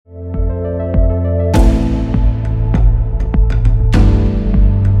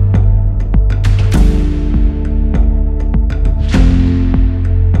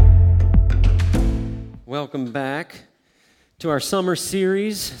to our summer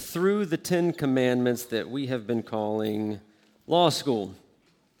series through the 10 Commandments that we have been calling Law School.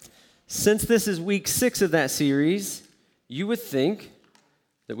 Since this is week 6 of that series, you would think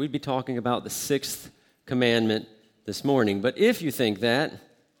that we'd be talking about the 6th commandment this morning. But if you think that,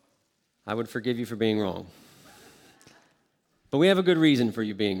 I would forgive you for being wrong. But we have a good reason for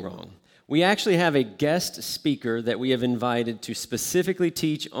you being wrong. We actually have a guest speaker that we have invited to specifically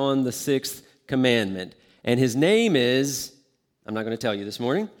teach on the 6th commandment. And his name is, I'm not going to tell you this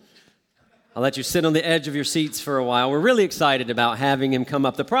morning. I'll let you sit on the edge of your seats for a while. We're really excited about having him come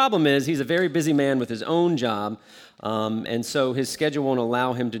up. The problem is he's a very busy man with his own job, and so his schedule won't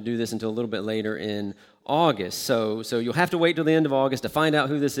allow him to do this until a little bit later in August. So you'll have to wait till the end of August to find out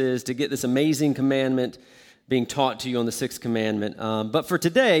who this is, to get this amazing commandment being taught to you on the 6th commandment. But for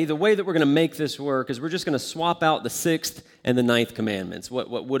today, the way that we're going to make this work is we're just going to swap out the 6th and the 9th commandments, what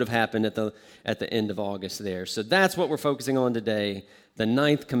would have happened at the end of August there. So that's what we're focusing on today, the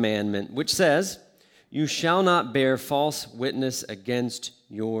 9th commandment, which says, "You shall not bear false witness against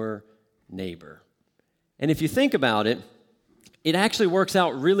your neighbor." And if you think about it, it actually works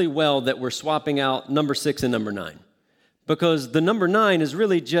out really well that we're swapping out number 6 and number 9, because the number 9 is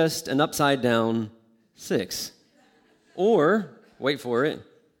really just an upside-down 6. Or, wait for it,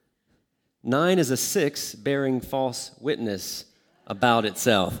 9 is a 6 bearing false witness about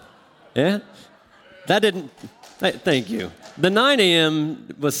itself. Yeah? That didn't, thank you. The 9 a.m.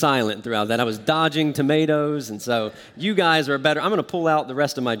 was silent throughout that. I was dodging tomatoes, and so you guys are better. I'm going to pull out the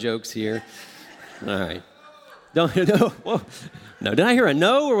rest of my jokes here. All right. Don't, no, whoa. No, did I hear a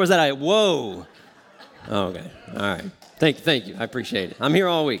no, or was that a whoa? Oh, okay. All right. Thank you. I appreciate it. I'm here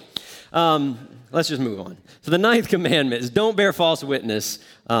all week. Let's just move on. So the 9th commandment is don't bear false witness.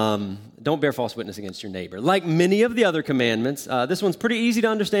 Don't bear false witness against your neighbor. Like many of the other commandments, this one's pretty easy to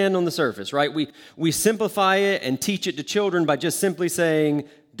understand on the surface, right? We simplify it and teach it to children by just simply saying,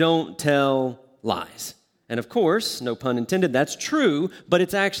 don't tell lies. And of course, no pun intended, that's true, but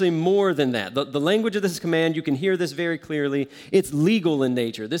it's actually more than that. The language of this command, you can hear this very clearly. It's legal in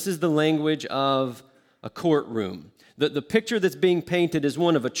nature. This is the language of a courtroom. The picture that's being painted is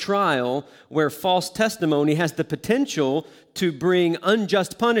one of a trial where false testimony has the potential to bring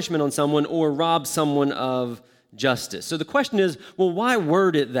unjust punishment on someone or rob someone of justice. So the question is, well, why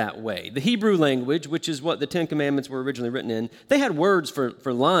word it that way? The Hebrew language, which is what the 10 Commandments were originally written in, they had words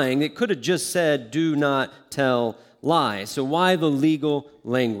for lying. It could have just said, do not tell lies. So why the legal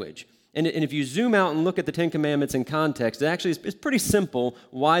language? And if you zoom out and look at the 10 Commandments in context, it actually is pretty simple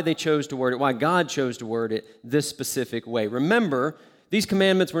why they chose to word it, why God chose to word it this specific way. Remember, these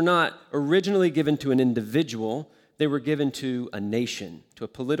commandments were not originally given to an individual. They were given to a nation, to a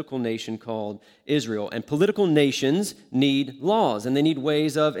political nation called Israel. And political nations need laws, and they need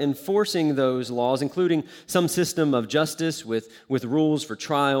ways of enforcing those laws, including some system of justice with rules for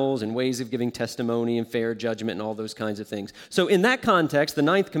trials and ways of giving testimony and fair judgment and all those kinds of things. So in that context, the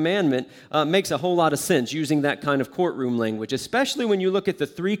 9th commandment makes a whole lot of sense using that kind of courtroom language, especially when you look at the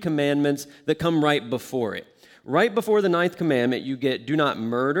 3 commandments that come right before it. Right before the 9th commandment, you get do not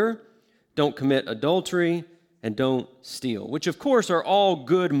murder, don't commit adultery, and don't steal, which of course are all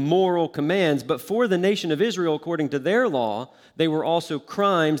good moral commands, but for the nation of Israel, according to their law, they were also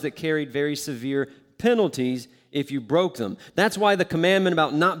crimes that carried very severe penalties if you broke them. That's why the commandment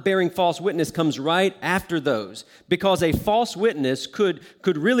about not bearing false witness comes right after those, because a false witness could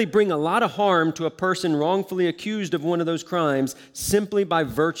really bring a lot of harm to a person wrongfully accused of one of those crimes simply by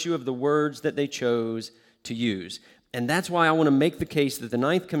virtue of the words that they chose to use. And that's why I want to make the case that the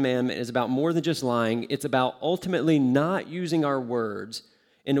 9th commandment is about more than just lying. It's about ultimately not using our words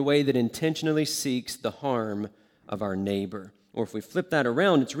in a way that intentionally seeks the harm of our neighbor. Or if we flip that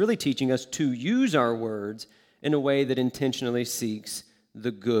around, it's really teaching us to use our words in a way that intentionally seeks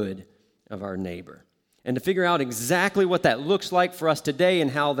the good of our neighbor. And to figure out exactly what that looks like for us today and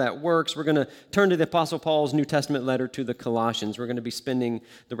how that works, we're going to turn to the Apostle Paul's New Testament letter to the Colossians. We're going to be spending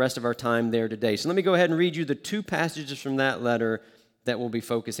the rest of our time there today. So let me go ahead and read you the 2 passages from that letter that we'll be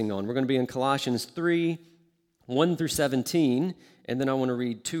focusing on. We're going to be in Colossians 3, 1 through 17, and then I want to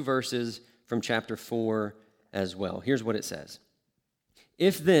read 2 verses from chapter 4 as well. Here's what it says.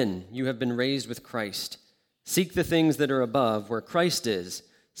 "If then you have been raised with Christ, seek the things that are above, where Christ is,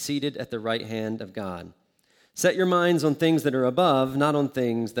 seated at the right hand of God. Set your minds on things that are above, not on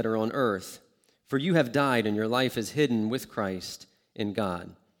things that are on earth. For you have died, and your life is hidden with Christ in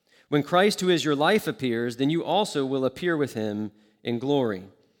God. When Christ, who is your life, appears, then you also will appear with him in glory.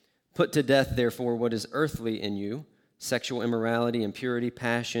 Put to death, therefore, what is earthly in you, sexual immorality, impurity,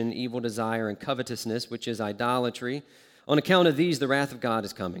 passion, evil desire, and covetousness, which is idolatry. On account of these, the wrath of God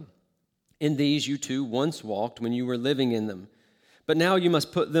is coming. In these you too once walked when you were living in them. But now you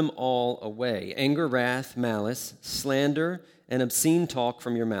must put them all away: anger, wrath, malice, slander, and obscene talk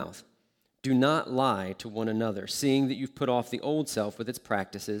from your mouth. Do not lie to one another, seeing that you've put off the old self with its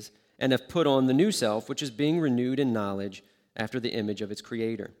practices and have put on the new self, which is being renewed in knowledge after the image of its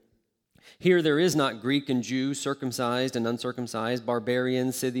creator. Here there is not Greek and Jew, circumcised and uncircumcised,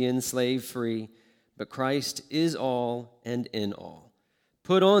 barbarian, Scythian, slave free, but Christ is all and in all.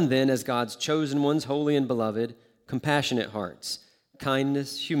 Put on then, as God's chosen ones, holy and beloved, compassionate hearts,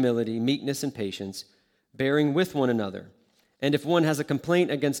 kindness, humility, meekness, and patience, bearing with one another. And if one has a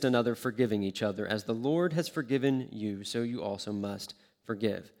complaint against another, forgiving each other. As the Lord has forgiven you, so you also must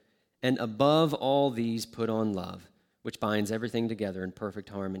forgive. And above all these, put on love, which binds everything together in perfect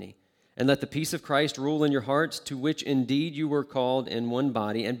harmony. And let the peace of Christ rule in your hearts, to which indeed you were called in one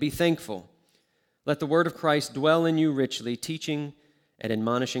body, and be thankful. Let the word of Christ dwell in you richly, teaching and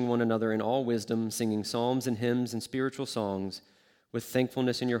admonishing one another in all wisdom, singing psalms and hymns and spiritual songs with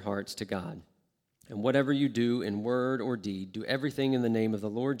thankfulness in your hearts to God. And whatever you do in word or deed, do everything in the name of the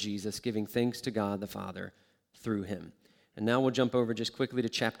Lord Jesus, giving thanks to God the Father through him. And now we'll jump over just quickly to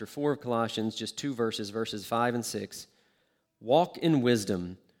chapter 4 of Colossians, just 2 verses, verses 5 and 6. Walk in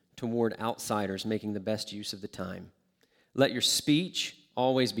wisdom toward outsiders, making the best use of the time. Let your speech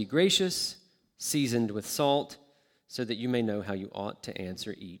always be gracious, seasoned with salt, so that you may know how you ought to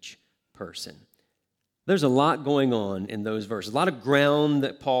answer each person. There's a lot going on in those verses, a lot of ground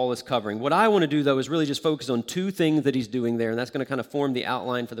that Paul is covering. What I want to do, though, is really just focus on two things that he's doing there, and that's going to kind of form the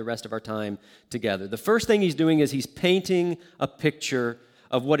outline for the rest of our time together. The first thing he's doing is he's painting a picture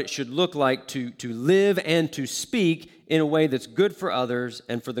of what it should look like to live and to speak in a way that's good for others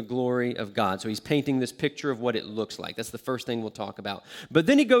and for the glory of God. So he's painting this picture of what it looks like. That's the first thing we'll talk about. But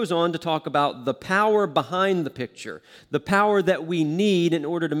then he goes on to talk about the power behind the picture, the power that we need in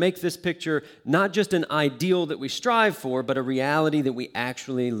order to make this picture not just an ideal that we strive for, but a reality that we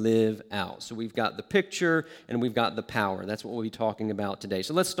actually live out. So we've got the picture and we've got the power. That's what we'll be talking about today.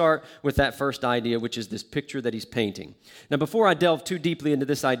 So let's start with that first idea, which is this picture that he's painting. Now, before I delve too deeply into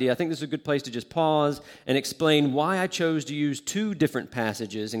this idea, I think this is a good place to just pause and explain why I chose to use two different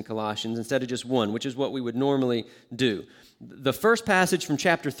passages in Colossians instead of just one, which is what we would normally do. The first passage from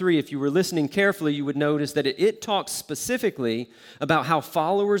chapter 3, if you were listening carefully, you would notice that it talks specifically about how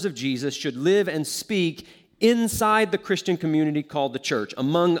followers of Jesus should live and speak inside the Christian community called the church,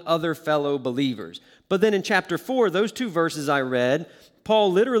 among other fellow believers. But then in chapter 4, those two verses I read,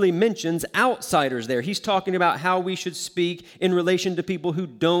 Paul literally mentions outsiders there. He's talking about how we should speak in relation to people who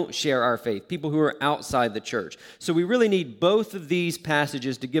don't share our faith, people who are outside the church. So we really need both of these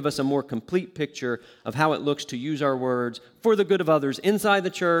passages to give us a more complete picture of how it looks to use our words for the good of others inside the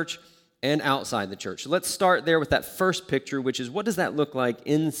church and outside the church. So let's start there with that first picture, which is what does that look like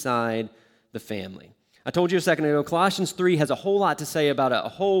inside the family? I told you a second ago, Colossians 3 has a whole lot to say about a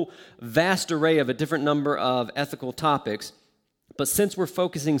whole vast array of a different number of ethical topics. But since we're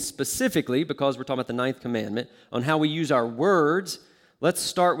focusing specifically, because we're talking about the Ninth Commandment, on how we use our words, let's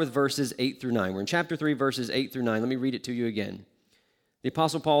start with verses 8 through 9. We're in chapter 3, verses 8 through 9. Let me read it to you again. The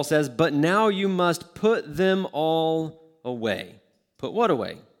Apostle Paul says, "But now you must put them all away." Put what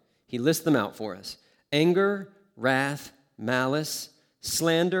away? He lists them out for us. Anger, wrath, malice,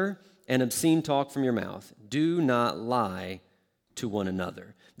 slander, and obscene talk from your mouth. Do not lie to one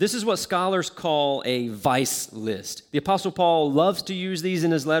another. This is what scholars call a vice list. The Apostle Paul loves to use these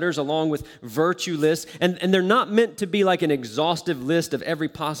in his letters along with virtue lists, and they're not meant to be like an exhaustive list of every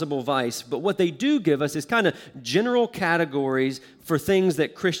possible vice, but what they do give us is kind of general categories for things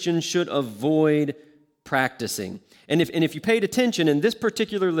that Christians should avoid practicing. And if you paid attention in this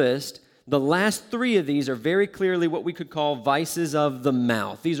particular list, the last three of these are very clearly what we could call vices of the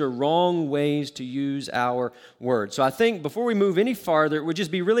mouth. These are wrong ways to use our words. So I think before we move any farther, it would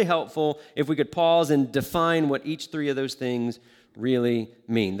just be really helpful if we could pause and define what each three of those things really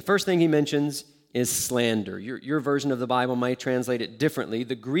mean. The first thing he mentions is slander. Your version of the Bible might translate it differently.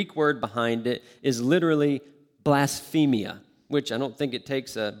 The Greek word behind it is literally blasphemia, which I don't think it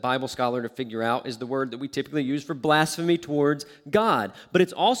takes a Bible scholar to figure out is the word that we typically use for blasphemy towards God. But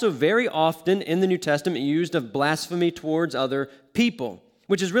it's also very often in the New Testament used of blasphemy towards other people,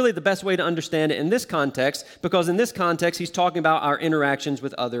 which is really the best way to understand it in this context, because in this context, he's talking about our interactions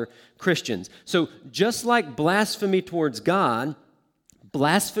with other Christians. So just like blasphemy towards God,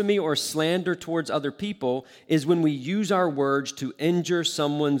 blasphemy or slander towards other people is when we use our words to injure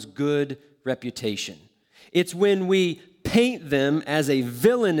someone's good reputation. It's when we paint them as a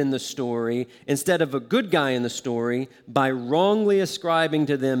villain in the story instead of a good guy in the story by wrongly ascribing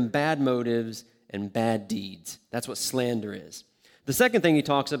to them bad motives and bad deeds. That's what slander is. The The second thing he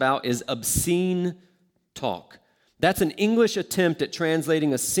talks about is obscene talk. That's an English attempt at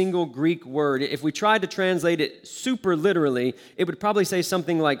translating a single Greek word. If we tried to translate it super literally, it would probably say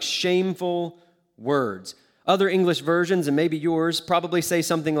something like shameful words. Other English versions, and maybe yours, probably say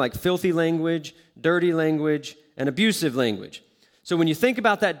something like filthy language, dirty language, and abusive language. So when you think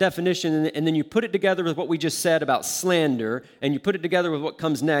about that definition and then you put it together with what we just said about slander, and you put it together with what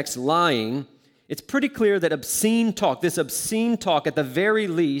comes next, lying, it's pretty clear that obscene talk, this obscene talk at the very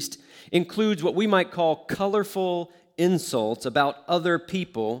least, includes what we might call colorful insults about other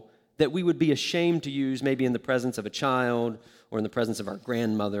people that we would be ashamed to use maybe in the presence of a child or in the presence of our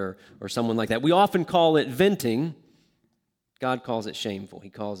grandmother or someone like that. We often call it venting. God calls it shameful. He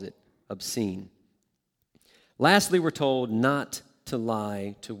calls it obscene. Lastly, we're told not to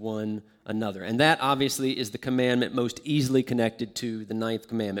lie to one another. And that obviously is the commandment most easily connected to the Ninth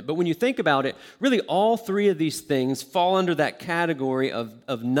Commandment. But when you think about it, really all three of these things fall under that category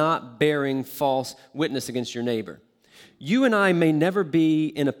of not bearing false witness against your neighbor. You and I may never be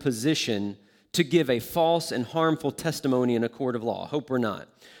in a position to give a false and harmful testimony in a court of law. Hope we're not.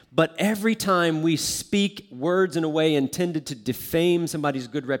 But every time we speak words in a way intended to defame somebody's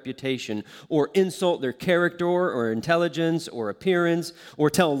good reputation or insult their character or intelligence or appearance or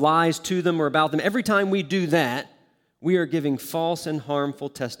tell lies to them or about them, every time we do that, we are giving false and harmful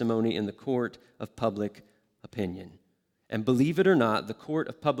testimony in the court of public opinion. And believe it or not, the court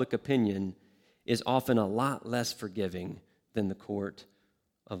of public opinion is often a lot less forgiving than the court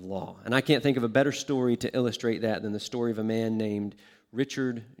of law. And I can't think of a better story to illustrate that than the story of a man named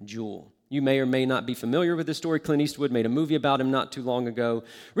Richard Jewell. You may or may not be familiar with this story. Clint Eastwood made a movie about him not too long ago.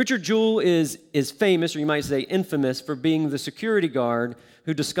 Richard Jewell is famous, or you might say infamous, for being the security guard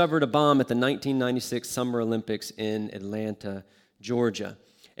who discovered a bomb at the 1996 Summer Olympics in Atlanta, Georgia.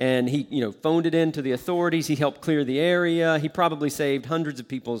 And he, phoned it in to the authorities. He helped clear the area. He probably saved hundreds of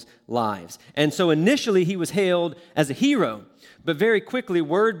people's lives. And so initially he was hailed as a hero. But very quickly,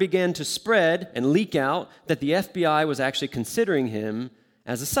 word began to spread and leak out that the FBI was actually considering him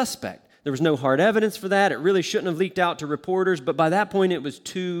as a suspect. There was no hard evidence for that. It really shouldn't have leaked out to reporters, but by that point, it was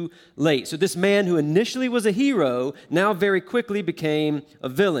too late. So this man who initially was a hero now very quickly became a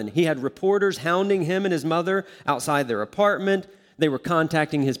villain. He had reporters hounding him and his mother outside their apartment. They were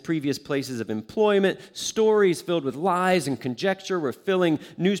contacting his previous places of employment. Stories filled with lies and conjecture were filling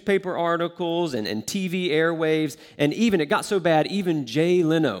newspaper articles and TV airwaves. And it got so bad, even Jay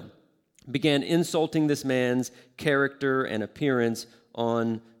Leno began insulting this man's character and appearance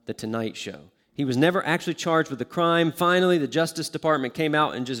on The Tonight Show. He was never actually charged with the crime. Finally, the Justice Department came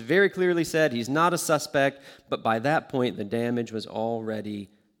out and just very clearly said he's not a suspect. But by that point, the damage was already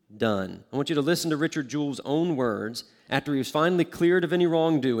done. I want you to listen to Richard Jewell's own words. After he was finally cleared of any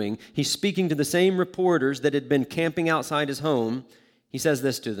wrongdoing, he's speaking to the same reporters that had been camping outside his home. He says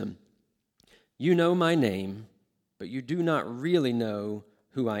this to them: "You know my name, but you do not really know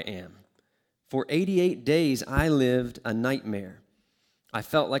who I am. For 88 days I lived a nightmare. I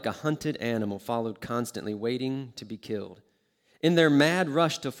felt like a hunted animal followed constantly, waiting to be killed. In their mad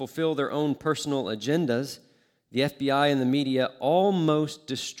rush to fulfill their own personal agendas, the FBI and the media almost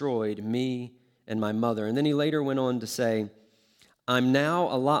destroyed me and my mother." And then he later went on to say, "I'm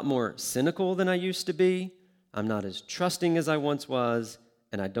now a lot more cynical than I used to be. I'm not as trusting as I once was,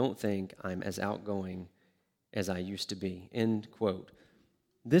 and I don't think I'm as outgoing as I used to be." End quote.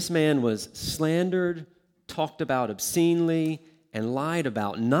 This man was slandered, talked about obscenely, and lied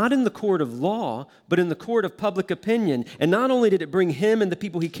about, not in the court of law, but in the court of public opinion. And not only did it bring him and the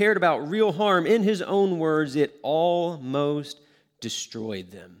people he cared about real harm, in his own words, it almost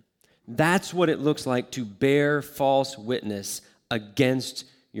destroyed them. That's what it looks like to bear false witness against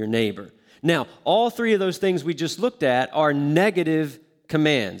your neighbor. Now, all three of those things we just looked at are negative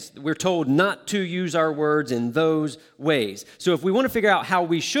commands. We're told not to use our words in those ways. So if we want to figure out how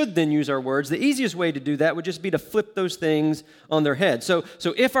we should then use our words, the easiest way to do that would just be to flip those things on their head. So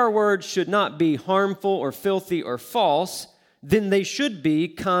if our words should not be harmful or filthy or false, then they should be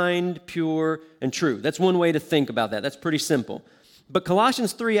kind, pure, and true. That's one way to think about that. That's pretty simple. But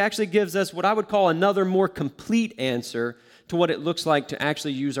Colossians 3 actually gives us what I would call another more complete answer to what it looks like to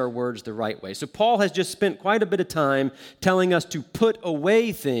actually use our words the right way. So Paul has just spent quite a bit of time telling us to put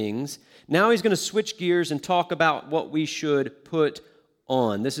away things. Now he's going to switch gears and talk about what we should put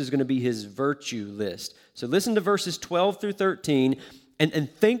on. This is going to be his virtue list. So listen to verses 12 through 13 and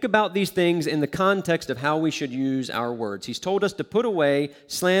think about these things in the context of how we should use our words. He's told us to put away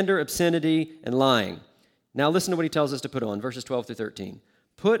slander, obscenity, and lying. Now listen to what he tells us to put on, verses 12 through 13.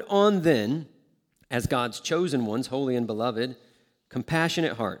 "Put on then, as God's chosen ones, holy and beloved,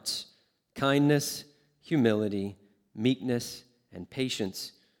 compassionate hearts, kindness, humility, meekness, and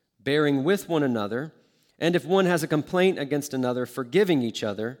patience, bearing with one another, and if one has a complaint against another, forgiving each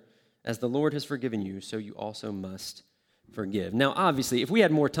other, as the Lord has forgiven you, so you also must forgive. Now, obviously, if we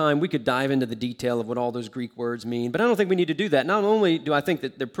had more time, we could dive into the detail of what all those Greek words mean, but I don't think we need to do that. Not only do I think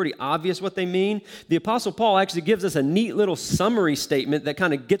that they're pretty obvious what they mean, the Apostle Paul actually gives us a neat little summary statement that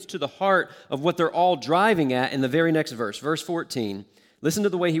kind of gets to the heart of what they're all driving at in the very next verse. Verse 14, listen to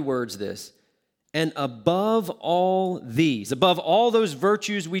the way he words this. And above all these, above all those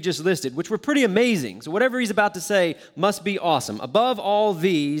virtues we just listed, which were pretty amazing, so whatever he's about to say must be awesome. Above all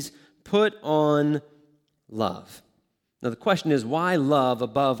these, put on love. Now, the question is, why love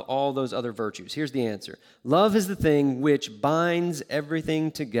above all those other virtues? Here's the answer. Love is the thing which binds everything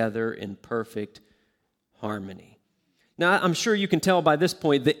together in perfect harmony. Now, I'm sure you can tell by this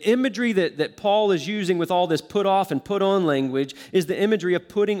point, the imagery that Paul is using with all this put off and put on language is the imagery of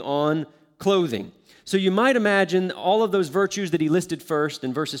putting on clothing. So you might imagine all of those virtues that he listed first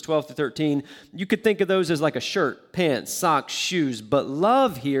in verses 12 to 13, you could think of those as like a shirt, pants, socks, shoes. But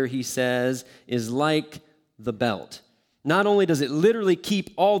love here, he says, is like the belt. Not only does it literally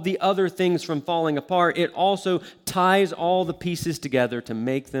keep all the other things from falling apart, it also ties all the pieces together to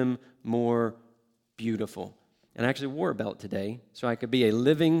make them more beautiful. And I actually wore a belt today, so I could be a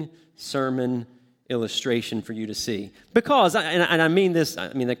living sermon illustration for you to see. Because, and I mean this,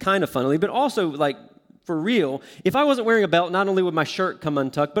 I mean that kind of funnily, but also like for real, if I wasn't wearing a belt, not only would my shirt come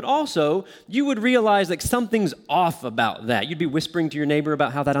untucked, but also you would realize like something's off about that. You'd be whispering to your neighbor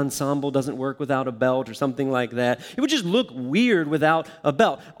about how that ensemble doesn't work without a belt or something like that. It would just look weird without a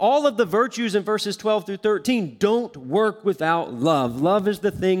belt. All of the virtues in verses 12 through 13 don't work without love. Love is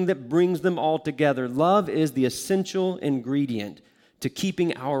the thing that brings them all together. Love is the essential ingredient to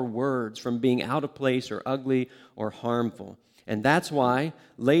keeping our words from being out of place or ugly or harmful. And that's why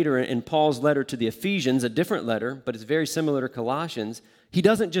later in Paul's letter to the Ephesians, a different letter, but it's very similar to Colossians, he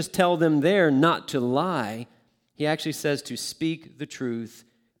doesn't just tell them there not to lie. He actually says to speak the truth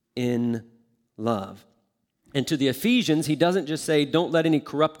in love. And to the Ephesians, he doesn't just say, don't let any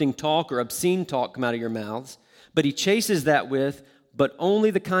corrupting talk or obscene talk come out of your mouths, but he chases that with, but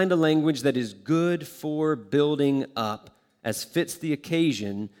only the kind of language that is good for building up, as fits the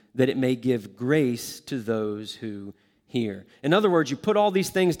occasion, that it may give grace to those who hear. In other words, you put all these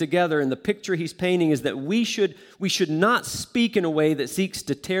things together, and the picture he's painting is that we should not speak in a way that seeks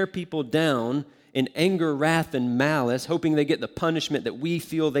to tear people down in anger, wrath, and malice, hoping they get the punishment that we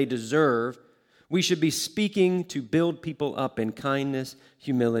feel they deserve. We should be speaking to build people up in kindness,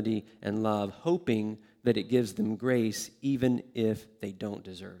 humility, and love, hoping that it gives them grace even if they don't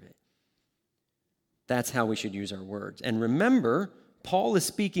deserve it. That's how we should use our words. And remember, Paul is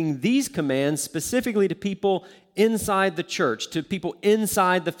speaking these commands specifically to people inside the church, to people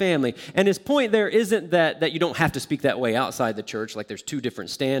inside the family. And his point there isn't that you don't have to speak that way outside the church, like there's two different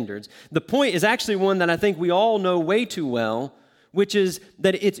standards. The point is actually one that I think we all know way too well, which is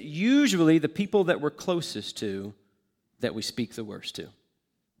that it's usually the people that we're closest to that we speak the worst to.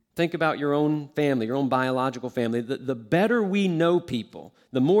 Think about your own family, your own biological family. The better we know people,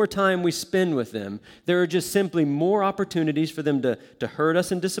 the more time we spend with them, there are just simply more opportunities for them to hurt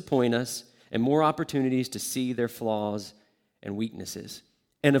us and disappoint us, and more opportunities to see their flaws and weaknesses.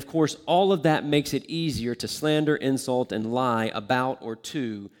 And of course, all of that makes it easier to slander, insult, and lie about or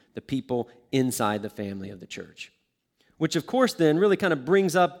to the people inside the family of the church. Which, of course, then really kind of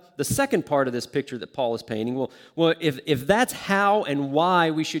brings up the second part of this picture that Paul is painting. Well, if that's how and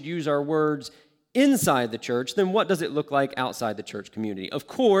why we should use our words inside the church, then what does it look like outside the church community? Of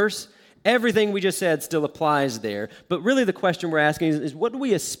course, everything we just said still applies there. But really the question we're asking is what do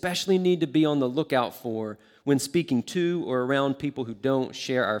we especially need to be on the lookout for when speaking to or around people who don't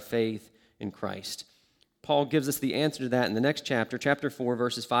share our faith in Christ? Paul gives us the answer to that in the next chapter, chapter 4,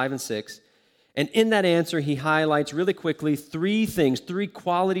 verses 5 and 6. And in that answer, he highlights really quickly three things, three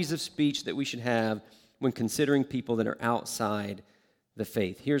qualities of speech that we should have when considering people that are outside the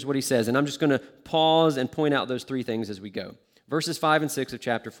faith. Here's what he says, and I'm just going to pause and point out those three things as we go. Verses 5 and 6 of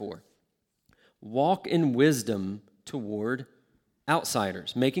chapter 4. Walk in wisdom toward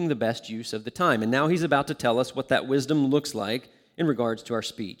outsiders, making the best use of the time. And now he's about to tell us what that wisdom looks like in regards to our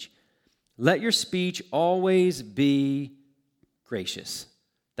speech. Let your speech always be gracious.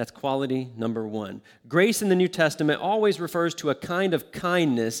 That's quality number one. Grace in the New Testament always refers to a kind of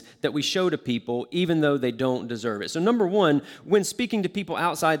kindness that we show to people even though they don't deserve it. So number one, when speaking to people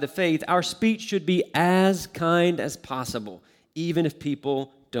outside the faith, our speech should be as kind as possible, even if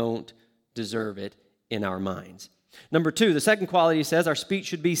people don't deserve it in our minds. Number two, the second quality says our speech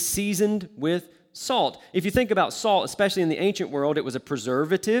should be seasoned with salt. If you think about salt, especially in the ancient world, it was a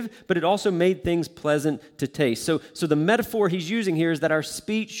preservative, but it also made things pleasant to taste. So the metaphor he's using here is that our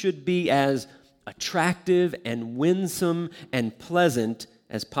speech should be as attractive and winsome and pleasant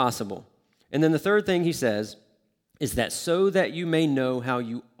as possible. And then the third thing he says is that so that you may know how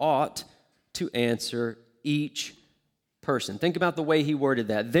you ought to answer each person. Think about the way he worded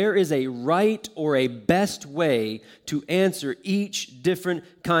that. There is a right or a best way to answer each different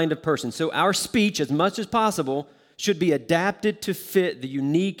kind of person. So our speech, as much as possible, should be adapted to fit the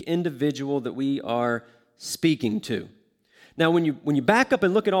unique individual that we are speaking to. Now, when you back up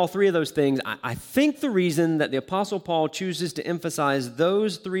and look at all three of those things, I think the reason that the Apostle Paul chooses to emphasize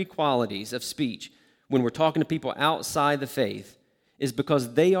those three qualities of speech when we're talking to people outside the faith is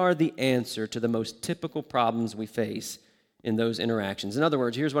because they are the answer to the most typical problems we face in those interactions. In other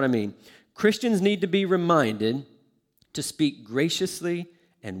words, here's what I mean. Christians need to be reminded to speak graciously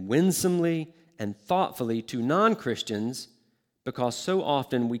and winsomely and thoughtfully to non-Christians because so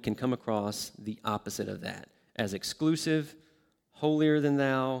often we can come across the opposite of that as exclusive, holier than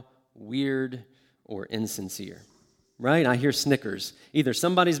thou, weird, or insincere. Right? I hear snickers. Either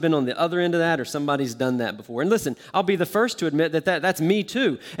somebody's been on the other end of that or somebody's done that before. And listen, I'll be the first to admit that's me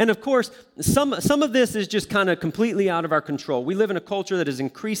too. And of course, some of this is just kind of completely out of our control. We live in a culture that is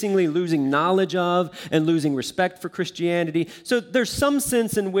increasingly losing knowledge of and losing respect for Christianity. So there's some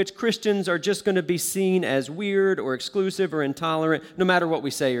sense in which Christians are just going to be seen as weird or exclusive or intolerant no matter what we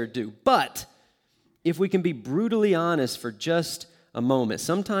say or do. But if we can be brutally honest for just a moment,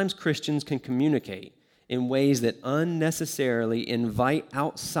 sometimes Christians can communicate in ways that unnecessarily invite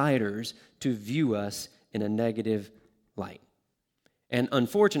outsiders to view us in a negative light. And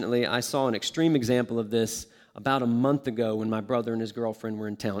unfortunately, I saw an extreme example of this about a month ago when my brother and his girlfriend were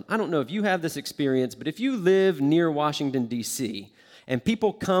in town. I don't know if you have this experience, but if you live near Washington, D.C., and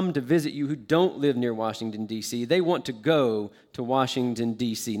people come to visit you who don't live near Washington, D.C., they want to go to Washington,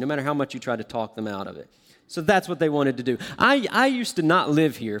 D.C., no matter how much you try to talk them out of it. So that's what they wanted to do. I used to not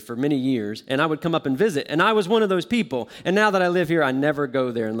live here for many years, and I would come up and visit, and I was one of those people. And now that I live here, I never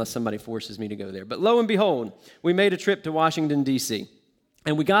go there unless somebody forces me to go there. But lo and behold, we made a trip to Washington, D.C.,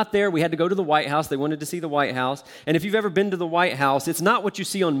 and we got there. We had to go to the White House. They wanted to see the White House. And if you've ever been to the White House, it's not what you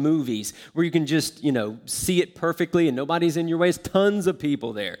see on movies where you can just, see it perfectly and nobody's in your way. It's tons of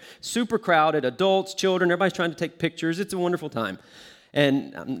people there. Super crowded, adults, children, everybody's trying to take pictures. It's a wonderful time.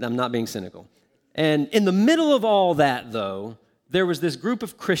 And I'm not being cynical. And in the middle of all that, though, there was this group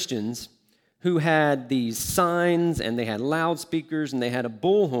of Christians who had these signs, and they had loudspeakers, and they had a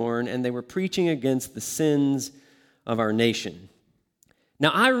bullhorn, and they were preaching against the sins of our nation.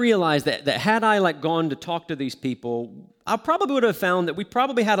 Now, I realized that had I gone to talk to these people, I probably would have found that we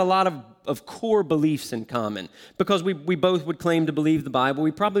probably had a lot of core beliefs in common because we both would claim to believe the Bible. We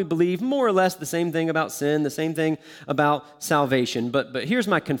probably believe more or less the same thing about sin, the same thing about salvation. But here's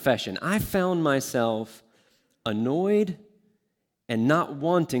my confession. I found myself annoyed and not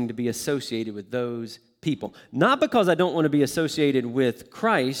wanting to be associated with those people. Not because I don't want to be associated with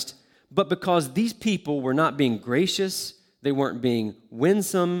Christ, but because these people were not being gracious. They weren't being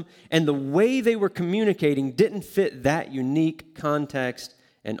winsome, and the way they were communicating didn't fit that unique context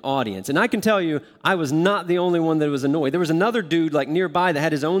and audience. And I can tell you, I was not the only one that was annoyed. There was another dude nearby that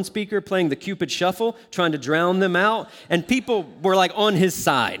had his own speaker playing the Cupid Shuffle, trying to drown them out, and people were on his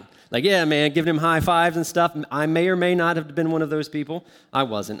side. Yeah, man, giving him high fives and stuff. I may or may not have been one of those people. I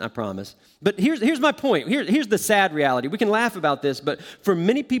wasn't, I promise. But here's my point. Here's the sad reality. We can laugh about this, but for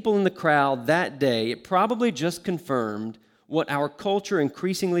many people in the crowd that day, it probably just confirmed what our culture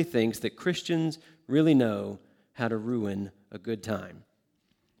increasingly thinks, that Christians really know how to ruin a good time.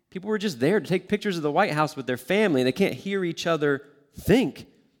 People were just there to take pictures of the White House with their family, and they can't hear each other think.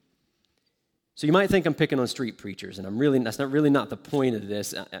 So you might think I'm picking on street preachers, and that's not the point of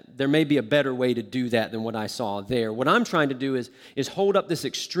this. There may be a better way to do that than what I saw there. What I'm trying to do is hold up this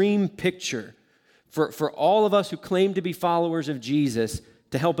extreme picture for all of us who claim to be followers of Jesus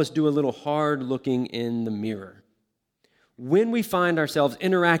to help us do a little hard looking in the mirror. When we find ourselves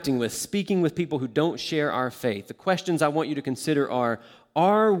interacting with, speaking with people who don't share our faith, the questions I want you to consider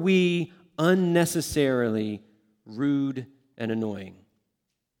are we unnecessarily rude and annoying?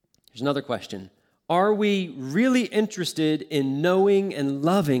 Here's another question. Are we really interested in knowing and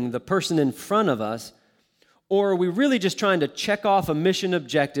loving the person in front of us, or are we really just trying to check off a mission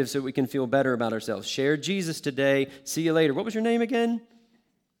objective so we can feel better about ourselves? Share Jesus today. See you later. What was your name again?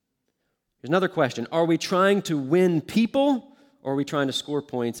 Here's another question. Are we trying to win people, or are we trying to score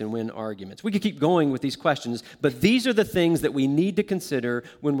points and win arguments? We could keep going with these questions, but these are the things that we need to consider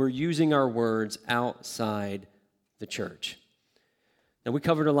when we're using our words outside the church. Now, we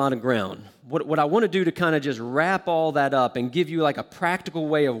covered a lot of ground. What I want to do to kind of just wrap all that up and give you like a practical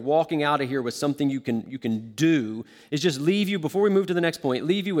way of walking out of here with something you can do is just leave you, before we move to the next point,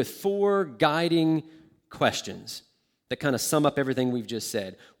 leave you with 4 guiding questions that kind of sum up everything we've just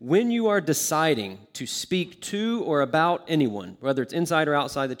said. When you are deciding to speak to or about anyone, whether it's inside or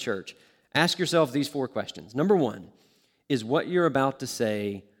outside the church, ask yourself these 4 questions. Number 1, is what you're about to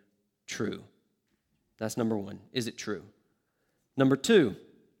say true? That's number 1. Is it true? Number 2,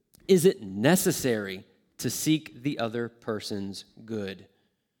 is it necessary to seek the other person's good?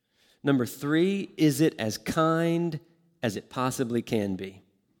 Number 3, is it as kind as it possibly can be?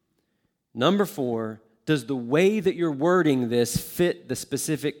 Number 4, does the way that you're wording this fit the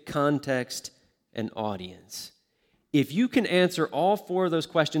specific context and audience? If you can answer all 4 of those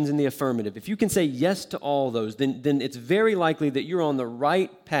questions in the affirmative, if you can say yes to all those, then it's very likely that you're on the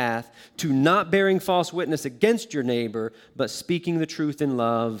right path to not bearing false witness against your neighbor, but speaking the truth in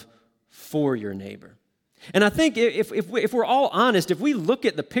love for your neighbor. And I think if we're all honest, if we look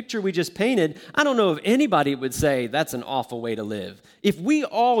at the picture we just painted, I don't know if anybody would say that's an awful way to live. If we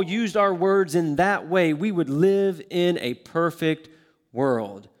all used our words in that way, we would live in a perfect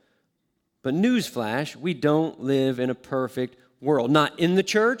world. But newsflash, we don't live in a perfect world, not in the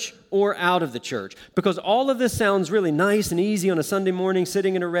church or out of the church. Because all of this sounds really nice and easy on a Sunday morning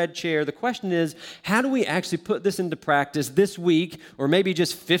sitting in a red chair. The question is, how do we actually put this into practice this week, or maybe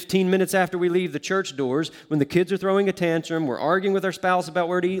just 15 minutes after we leave the church doors, when the kids are throwing a tantrum, we're arguing with our spouse about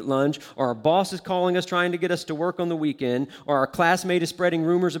where to eat lunch, or our boss is calling us trying to get us to work on the weekend, or our classmate is spreading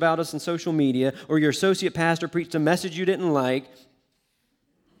rumors about us on social media, or your associate pastor preached a message you didn't like.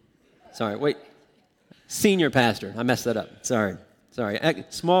 Senior pastor. I messed that up. Sorry.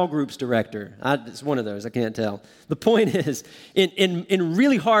 Small groups director. It's one of those. I can't tell. The point is, in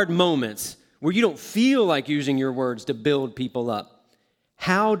really hard moments where you don't feel like using your words to build people up,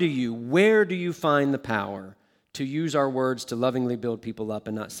 where do you find the power to use our words to lovingly build people up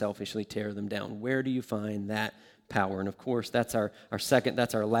and not selfishly tear them down? Where do you find that power? And of course, that's our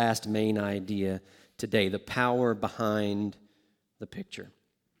last main idea today, the power behind the picture.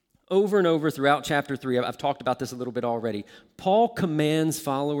 Over and over throughout chapter 3, I've talked about this a little bit already, Paul commands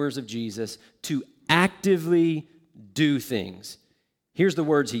followers of Jesus to actively do things. Here's the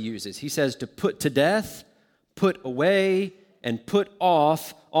words he uses. He says to put to death, put away, and put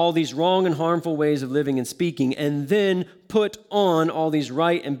off all these wrong and harmful ways of living and speaking, and then put on all these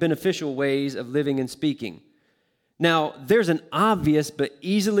right and beneficial ways of living and speaking. Now, there's an obvious but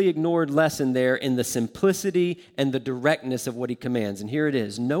easily ignored lesson there in the simplicity and the directness of what he commands. And here it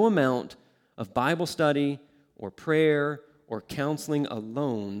is. No amount of Bible study or prayer or counseling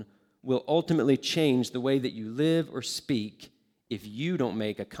alone will ultimately change the way that you live or speak if you don't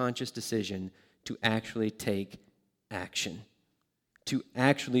make a conscious decision to actually take action, to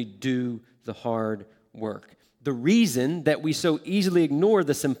actually do the hard work. The reason that we so easily ignore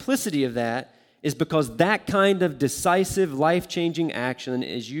the simplicity of that is because that kind of decisive, life-changing action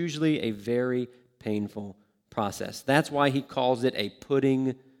is usually a very painful process. That's why he calls it a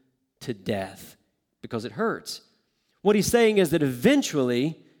putting to death, because it hurts. What he's saying is that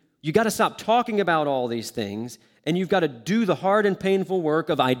eventually, you got to stop talking about all these things, and you've got to do the hard and painful work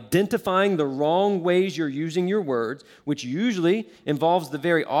of identifying the wrong ways you're using your words, which usually involves the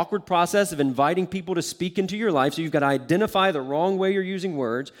very awkward process of inviting people to speak into your life. So you've got to identify the wrong way you're using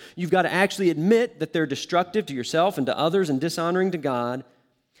words. You've got to actually admit that they're destructive to yourself and to others and dishonoring to God.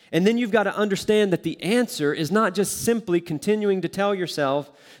 And then you've got to understand that the answer is not just simply continuing to tell yourself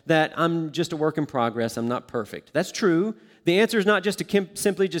that I'm just a work in progress, I'm not perfect. That's true. The answer is not just to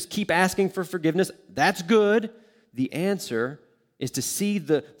simply just keep asking for forgiveness. That's good. The answer is to see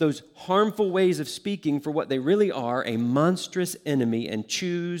those harmful ways of speaking for what they really are, a monstrous enemy, and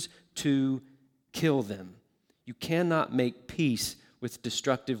choose to kill them. You cannot make peace with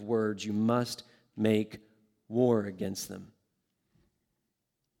destructive words. You must make war against them.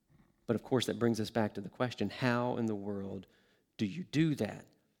 But of course, that brings us back to the question, how in the world do you do that?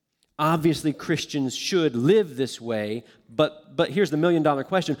 Obviously, Christians should live this way, but here's the million-dollar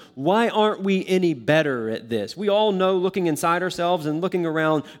question. Why aren't we any better at this? We all know, looking inside ourselves and looking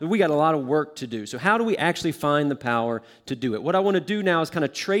around, that we got a lot of work to do. So how do we actually find the power to do it? What I want to do now is kind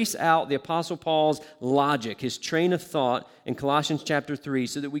of trace out the Apostle Paul's logic, his train of thought in Colossians chapter 3,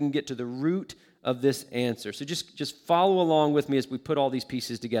 so that we can get to the root of this answer. So just follow along with me as we put all these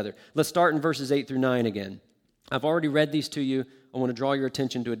pieces together. Let's start in verses 8 through 9 again. I've already read these to you. I want to draw your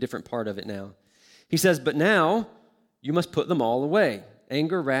attention to a different part of it now. He says, but now you must put them all away.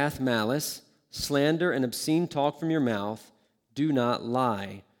 Anger, wrath, malice, slander, and obscene talk from your mouth. Do not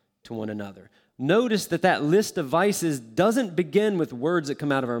lie to one another. Notice that list of vices doesn't begin with words that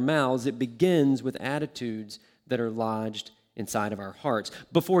come out of our mouths. It begins with attitudes that are lodged inside of our hearts.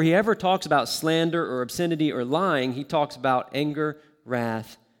 Before he ever talks about slander or obscenity or lying, he talks about anger,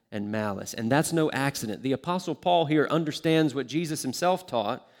 wrath, and malice. And that's no accident. The Apostle Paul here understands what Jesus himself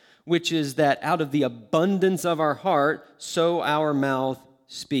taught, which is that out of the abundance of our heart, so our mouth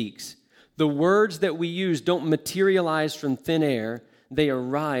speaks. The words that we use don't materialize from thin air. They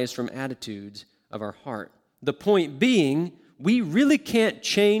arise from attitudes of our heart. The point being, we really can't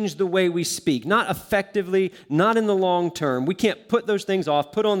change the way we speak, not effectively, not in the long term. We can't put those things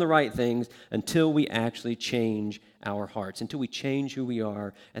off, put on the right things until we actually change our hearts, until we change who we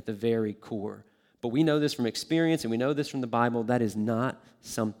are at the very core. But we know this from experience and we know this from the Bible. That is not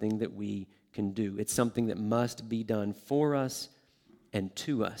something that we can do. It's something that must be done for us and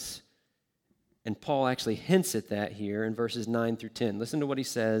to us. And Paul actually hints at that here in verses 9 through 10. Listen to what he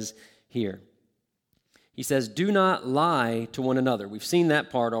says here. He says, do not lie to one another. We've seen that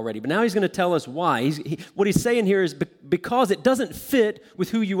part already, but now he's going to tell us why. What he's saying here is because it doesn't fit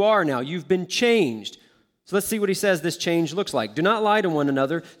with who you are now. You've been changed. So let's see what he says this change looks like. Do not lie to one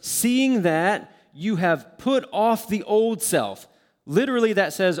another, seeing that you have put off the old self. Literally,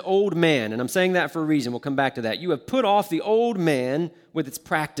 that says old man, and I'm saying that for a reason. We'll come back to that. You have put off the old man with its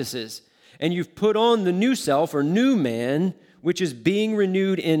practices, and you've put on the new self, or new man, which is being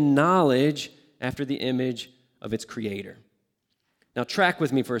renewed in knowledge after the image of its creator. Now, track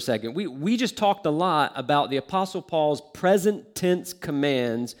with me for a second. We just talked a lot about the Apostle Paul's present tense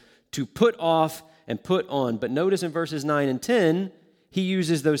commands to put off and put on. But notice in verses 9 and 10, he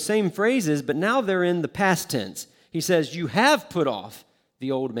uses those same phrases, but now they're in the past tense. He says, you have put off the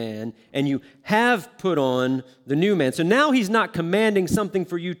old man, and you have put on the new man. So now he's not commanding something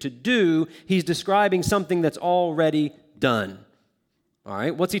for you to do. He's describing something that's already done. All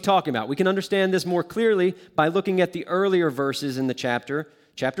right, what's he talking about? We can understand this more clearly by looking at the earlier verses in the chapter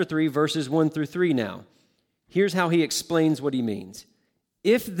 3, verses 1 through 3 now. Here's how he explains what he means.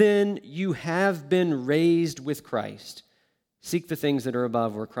 If then you have been raised with Christ, seek the things that are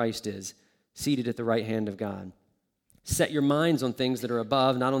above where Christ is, seated at the right hand of God. Set your minds on things that are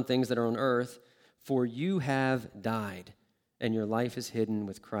above, not on things that are on earth, for you have died, and your life is hidden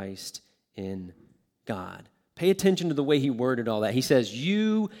with Christ in God. Pay attention to the way he worded all that. He says,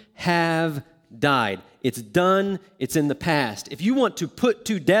 you have died. It's done. It's in the past. If you want to put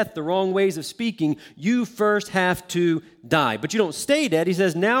to death the wrong ways of speaking, you first have to die. But you don't stay dead. He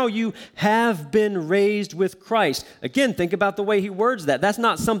says, now you have been raised with Christ. Again, think about the way he words that. That's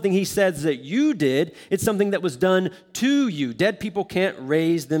not something he says that you did. It's something that was done to you. Dead people can't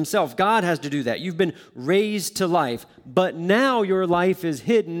raise themselves. God has to do that. You've been raised to life. But now your life is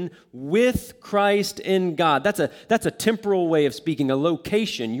hidden with Christ in God. That's a temporal way of speaking, a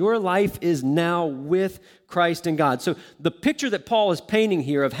location. Your life is now with Christ in God. So the picture that Paul is painting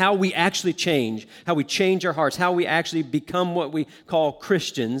here of how we actually change, how we change our hearts, how we actually become what we call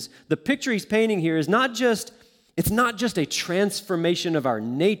Christians, the picture he's painting here is not just a transformation of our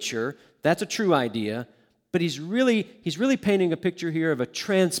nature. That's a true idea, but he's really painting a picture here of a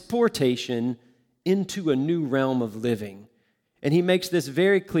transportation into a new realm of living. And he makes this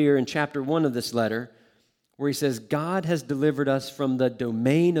very clear in chapter 1 of this letter, where he says, God has delivered us from the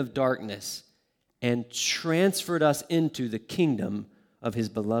domain of darkness and transferred us into the kingdom of his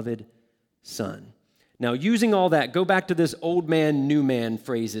beloved Son. Now, using all that, go back to this old man, new man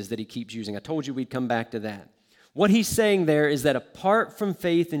phrases that he keeps using. I told you we'd come back to that. What he's saying there is that apart from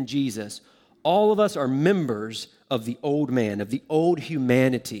faith in Jesus, all of us are members of the old man, of the old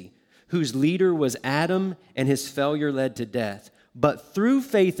humanity, whose leader was Adam and his failure led to death. But through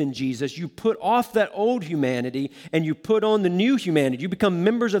faith in Jesus, you put off that old humanity and you put on the new humanity. You become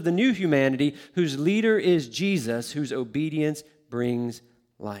members of the new humanity whose leader is Jesus, whose obedience brings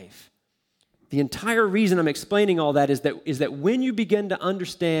life. The entire reason I'm explaining all that is that when you begin to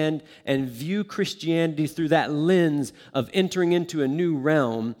understand and view Christianity through that lens of entering into a new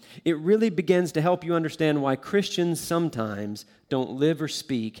realm, it really begins to help you understand why Christians sometimes don't live or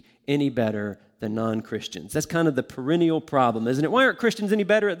speak any better than non-Christians. That's kind of the perennial problem, isn't it? Why aren't Christians any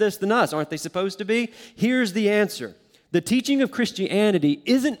better at this than us? Aren't they supposed to be? Here's the answer. The teaching of Christianity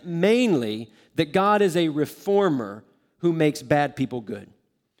isn't mainly that God is a reformer who makes bad people good.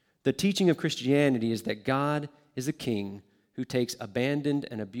 The teaching of Christianity is that God is a king who takes abandoned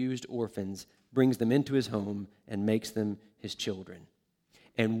and abused orphans, brings them into his home, and makes them his children.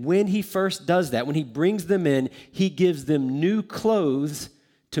 And when he first does that, when he brings them in, he gives them new clothes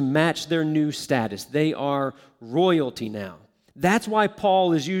to match their new status. They are royalty now. That's why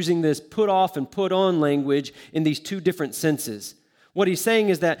Paul is using this put off and put on language in these two different senses. What he's saying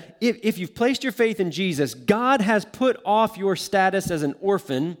is that if you've placed your faith in Jesus, God has put off your status as an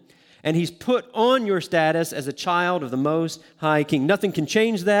orphan, and he's put on your status as a child of the Most High King. Nothing can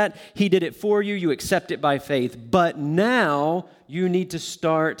change that. He did it for you. You accept it by faith. But now you need to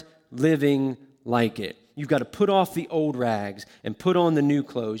start living like it. You've got to put off the old rags and put on the new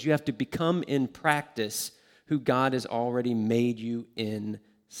clothes. You have to become in practice who God has already made you in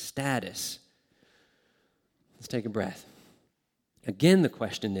status. Let's take a breath. Again, the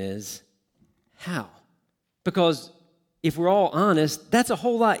question is, how? Because if we're all honest, that's a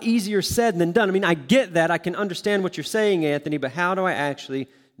whole lot easier said than done. I mean, I get that. I can understand what you're saying, Anthony, but how do I actually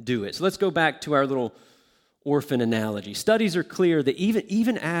do it? So let's go back to our little orphan analogy. Studies are clear that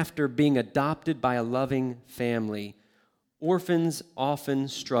even after being adopted by a loving family, orphans often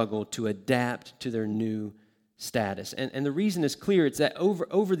struggle to adapt to their new status. And the reason is clear. It's that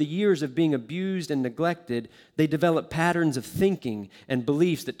over the years of being abused and neglected, they develop patterns of thinking and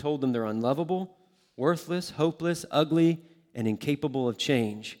beliefs that told them they're unlovable, worthless, hopeless, ugly, and incapable of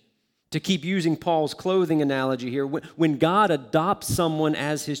change. To keep using Paul's clothing analogy here, when God adopts someone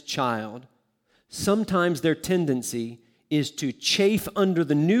as his child, sometimes their tendency is to chafe under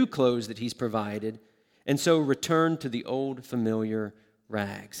the new clothes that he's provided and so return to the old familiar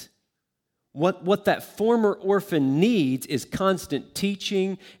rags. What that former orphan needs is constant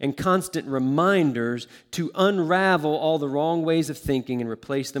teaching and constant reminders to unravel all the wrong ways of thinking and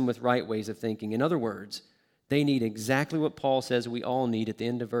replace them with right ways of thinking. In other words, they need exactly what Paul says we all need at the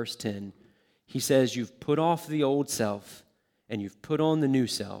end of verse 10. He says, you've put off the old self and you've put on the new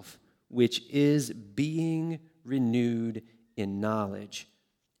self, which is being renewed in knowledge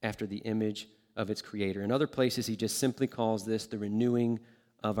after the image of its creator. In other places, he just simply calls this the renewing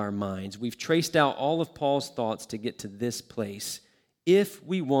of our minds. We've traced out all of Paul's thoughts to get to this place. If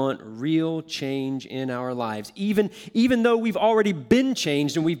we want real change in our lives, even though we've already been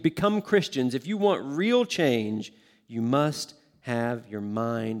changed and we've become Christians, if you want real change, you must have your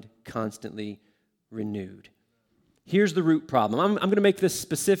mind constantly renewed. Here's the root problem. I'm going to make this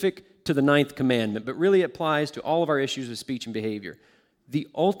specific to the Ninth Commandment, but really applies to all of our issues with speech and behavior. The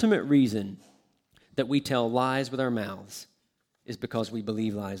ultimate reason that we tell lies with our mouths is because we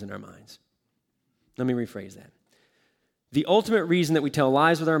believe lies in our minds. Let me rephrase that. The ultimate reason that we tell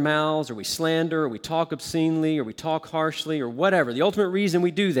lies with our mouths, or we slander, or we talk obscenely, or we talk harshly, or whatever, the ultimate reason we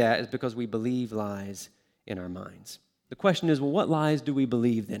do that is because we believe lies in our minds. The question is, well, what lies do we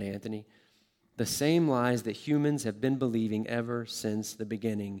believe then, Anthony? The same lies that humans have been believing ever since the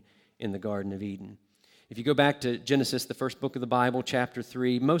beginning in the Garden of Eden. If you go back to Genesis, the first book of the Bible, chapter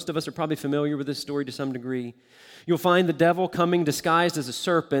 3, most of us are probably familiar with this story to some degree. You'll find the devil coming disguised as a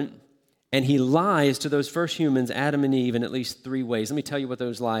serpent, and he lies to those first humans, Adam and Eve, in at least three ways. Let me tell you what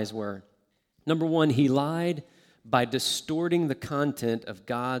those lies were. Number one, he lied by distorting the content of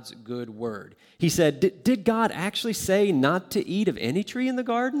God's good word. He said, did God actually say not to eat of any tree in the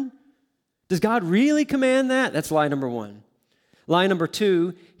garden? Does God really command that? That's lie number one. Lie number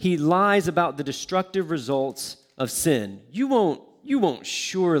two, he lies about the destructive results of sin. You won't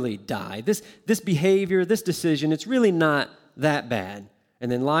surely die. This behavior, this decision, it's really not that bad.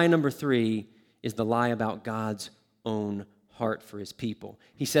 And then lie number three is the lie about God's own heart for his people.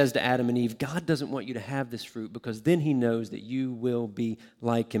 He says to Adam and Eve, God doesn't want you to have this fruit because then he knows that you will be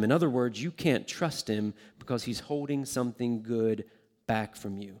like him. In other words, you can't trust him because he's holding something good back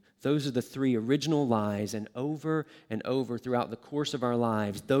from you. Those are the three original lies, and over throughout the course of our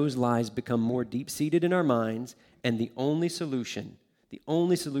lives, those lies become more deep-seated in our minds, and the only solution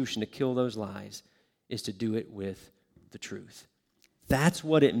to kill those lies is to do it with the truth. That's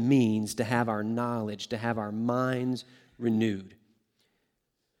what it means to have our knowledge, to have our minds renewed.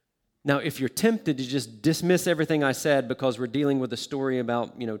 Now, if you're tempted to just dismiss everything I said because we're dealing with a story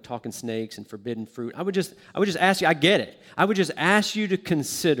about, talking snakes and forbidden fruit, I would just ask you, I get it. I would just ask you to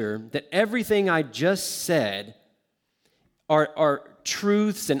consider that everything I just said are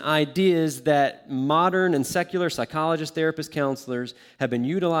truths and ideas that modern and secular psychologists, therapists, counselors have been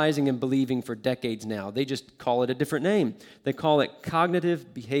utilizing and believing for decades now. They just call it a different name. They call it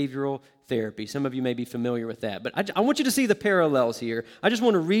cognitive behavioral therapy. Some of you may be familiar with that. But I want you to see the parallels here. I just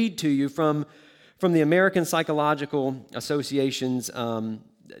want to read to you from the American Psychological Association's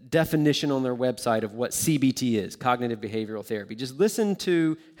definition on their website of what CBT is, cognitive behavioral therapy. Just listen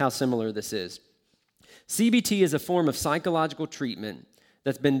to how similar this is. CBT is a form of psychological treatment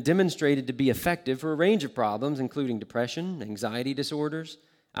that's been demonstrated to be effective for a range of problems, including depression, anxiety disorders,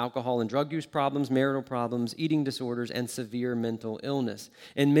 alcohol and drug use problems, marital problems, eating disorders, and severe mental illness.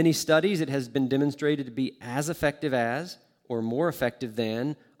 In many studies, it has been demonstrated to be as effective as or more effective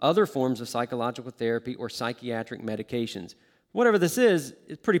than other forms of psychological therapy or psychiatric medications. Whatever this is,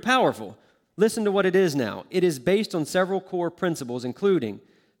 it's pretty powerful. Listen to what it is now. It is based on several core principles, including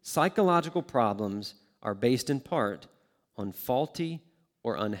psychological problems are based in part on faulty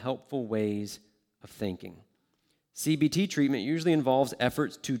or unhelpful ways of thinking. CBT treatment usually involves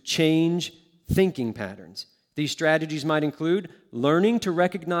efforts to change thinking patterns. These strategies might include learning to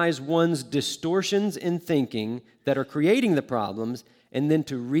recognize one's distortions in thinking that are creating the problems and then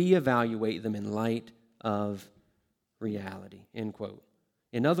to reevaluate them in light of reality, end quote.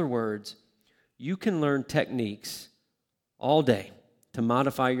 In other words, you can learn techniques all day to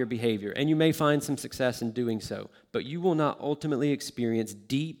modify your behavior, and you may find some success in doing so, but you will not ultimately experience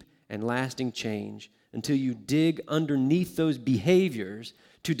deep and lasting change until you dig underneath those behaviors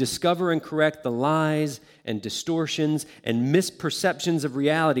to discover and correct the lies and distortions and misperceptions of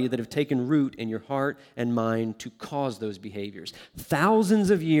reality that have taken root in your heart and mind to cause those behaviors.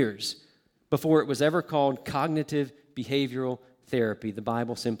 Thousands of years before it was ever called cognitive behavioral therapy, the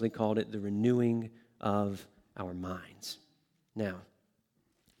Bible simply called it the renewing of our minds. Now,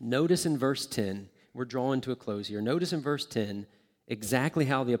 notice in verse 10, we're drawing to a close here. Notice in verse 10 exactly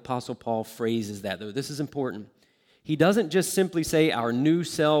how the Apostle Paul phrases that, though. This is important. He doesn't just simply say our new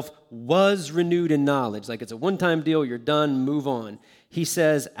self was renewed in knowledge, like it's a one-time deal, you're done, move on. He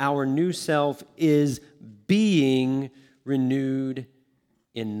says our new self is being renewed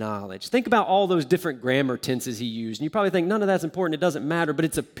in knowledge. Think about all those different grammar tenses he used. And you probably think none of that's important, it doesn't matter, but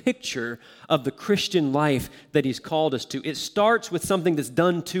it's a picture of the Christian life that he's called us to. It starts with something that's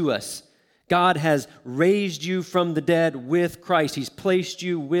done to us. God has raised you from the dead with Christ. He's placed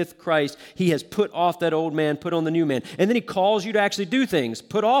you with Christ. He has put off that old man, put on the new man. And then he calls you to actually do things.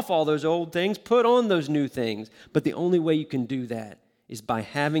 Put off all those old things, put on those new things. But the only way you can do that is by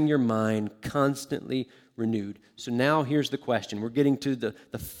having your mind constantly renewed. So now here's the question. We're getting to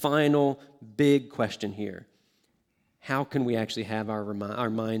the final big question here. How can we actually have our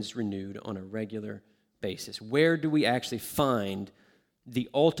minds renewed on a regular basis? Where do we actually find the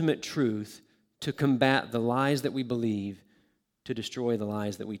ultimate truth to combat the lies that we believe, to destroy the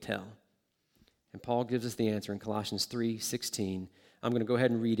lies that we tell? And Paul gives us the answer in Colossians 3:16. I'm going to go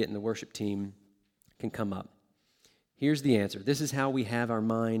ahead and read it, and the worship team can come up. Here's the answer. This is how we have our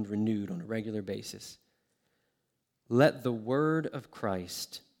mind renewed on a regular basis. Let the word of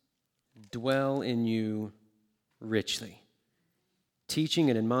Christ dwell in you richly, teaching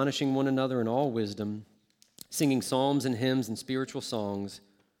and admonishing one another in all wisdom, singing psalms and hymns and spiritual songs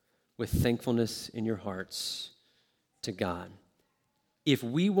with thankfulness in your hearts to God. If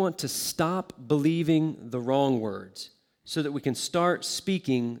we want to stop believing the wrong words so that we can start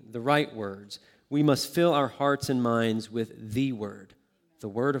speaking the right words, we must fill our hearts and minds with the word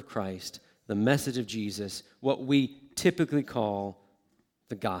of Christ, the message of Jesus, what we typically call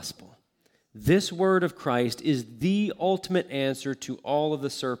the gospel. This word of Christ is the ultimate answer to all of the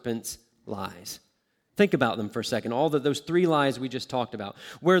serpent's lies. Think about them for a second, those three lies we just talked about.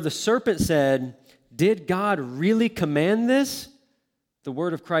 Where the serpent said, did God really command this? The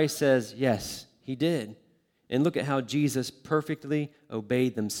word of Christ says, yes, he did. And look at how Jesus perfectly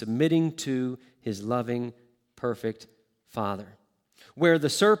obeyed them, submitting to his loving, perfect Father. Where the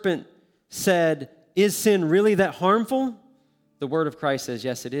serpent said, is sin really that harmful? The word of Christ says,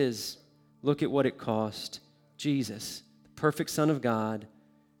 yes, it is. Look at what it cost Jesus, the perfect Son of God,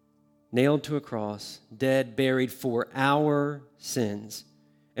 nailed to a cross, dead, buried for our sins.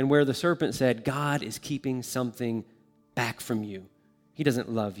 And where the serpent said, God is keeping something back from you. He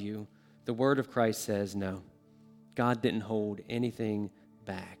doesn't love you. The word of Christ says, no, God didn't hold anything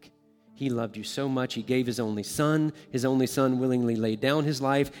back. He loved you so much, he gave his only son. His only son willingly laid down his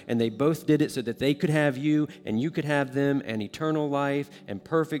life, and they both did it so that they could have you, and you could have them, and eternal life, and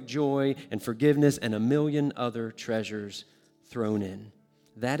perfect joy, and forgiveness, and a million other treasures thrown in.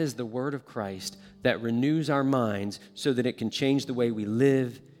 That is the word of Christ that renews our minds so that it can change the way we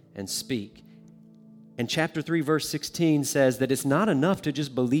live and speak. And chapter 3, verse 16 says that it's not enough to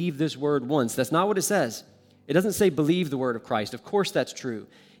just believe this word once. That's not what it says. It doesn't say believe the word of Christ. Of course that's true.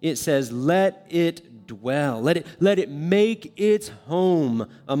 It says let it dwell. Let it make its home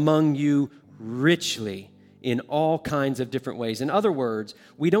among you richly in all kinds of different ways. In other words,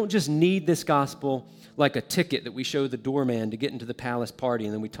 we don't just need this gospel like a ticket that we show the doorman to get into the palace party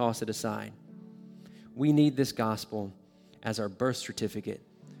and then we toss it aside. We need this gospel as our birth certificate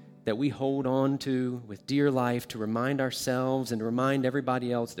that we hold on to with dear life to remind ourselves and to remind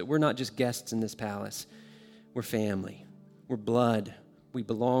everybody else that we're not just guests in this palace. We're family. We're blood. we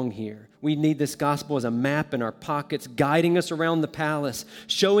belong here. We need this gospel as a map in our pockets, guiding us around the palace,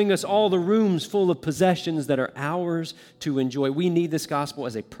 showing us all the rooms full of possessions that are ours to enjoy. We need this gospel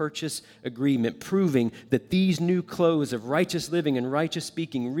as a purchase agreement, proving that these new clothes of righteous living and righteous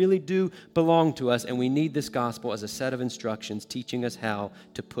speaking really do belong to us, and we need this gospel as a set of instructions teaching us how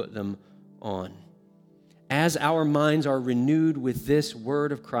to put them on. As our minds are renewed with this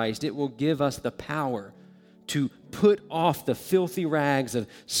word of Christ, it will give us the power to put off the filthy rags of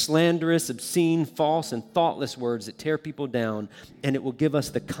slanderous, obscene, false, and thoughtless words that tear people down, and it will give us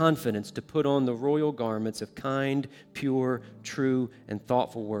the confidence to put on the royal garments of kind, pure, true, and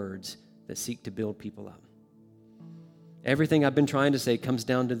thoughtful words that seek to build people up. Everything I've been trying to say comes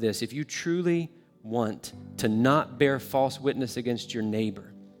down to this. If you truly want to not bear false witness against your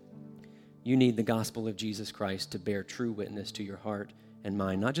neighbor, you need the gospel of Jesus Christ to bear true witness to your heart and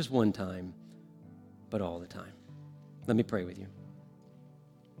mind, not just one time, but all the time. Let me pray with you.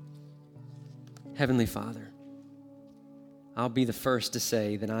 Heavenly Father, I'll be the first to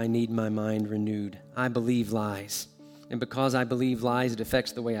say that I need my mind renewed. I believe lies. And because I believe lies, it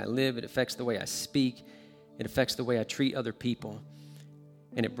affects the way I live, it affects the way I speak, it affects the way I treat other people,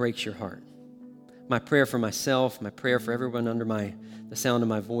 and it breaks your heart. My prayer for myself, my prayer for everyone under the sound of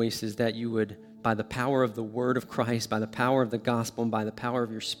my voice is that you would, by the power of the word of Christ, by the power of the gospel, and by the power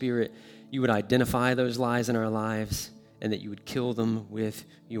of your Spirit, you would identify those lies in our lives and that you would kill them with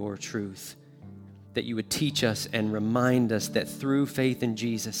your truth. That you would teach us and remind us that through faith in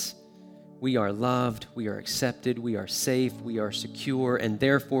Jesus, we are loved, we are accepted, we are safe, we are secure, and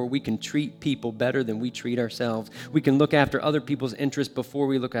therefore we can treat people better than we treat ourselves. We can look after other people's interests before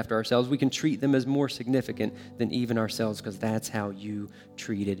we look after ourselves. We can treat them as more significant than even ourselves because that's how you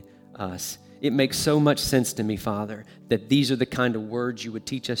treated us. It makes so much sense to me, Father, that these are the kind of words you would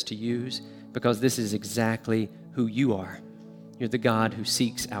teach us to use because this is exactly who you are. You're the God who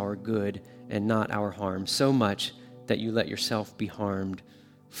seeks our good and not our harm, so much that you let yourself be harmed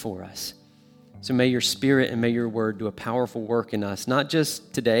for us. So may your Spirit and may your word do a powerful work in us, not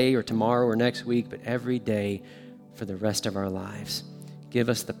just today or tomorrow or next week, but every day for the rest of our lives. Give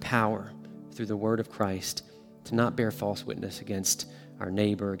us the power through the word of Christ to not bear false witness against our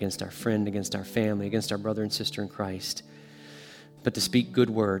neighbor, against our friend, against our family, against our brother and sister in Christ, but to speak good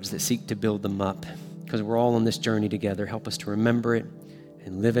words that seek to build them up because we're all on this journey together. Help us to remember it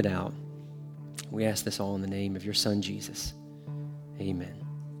and live it out. We ask this all in the name of your Son, Jesus. Amen.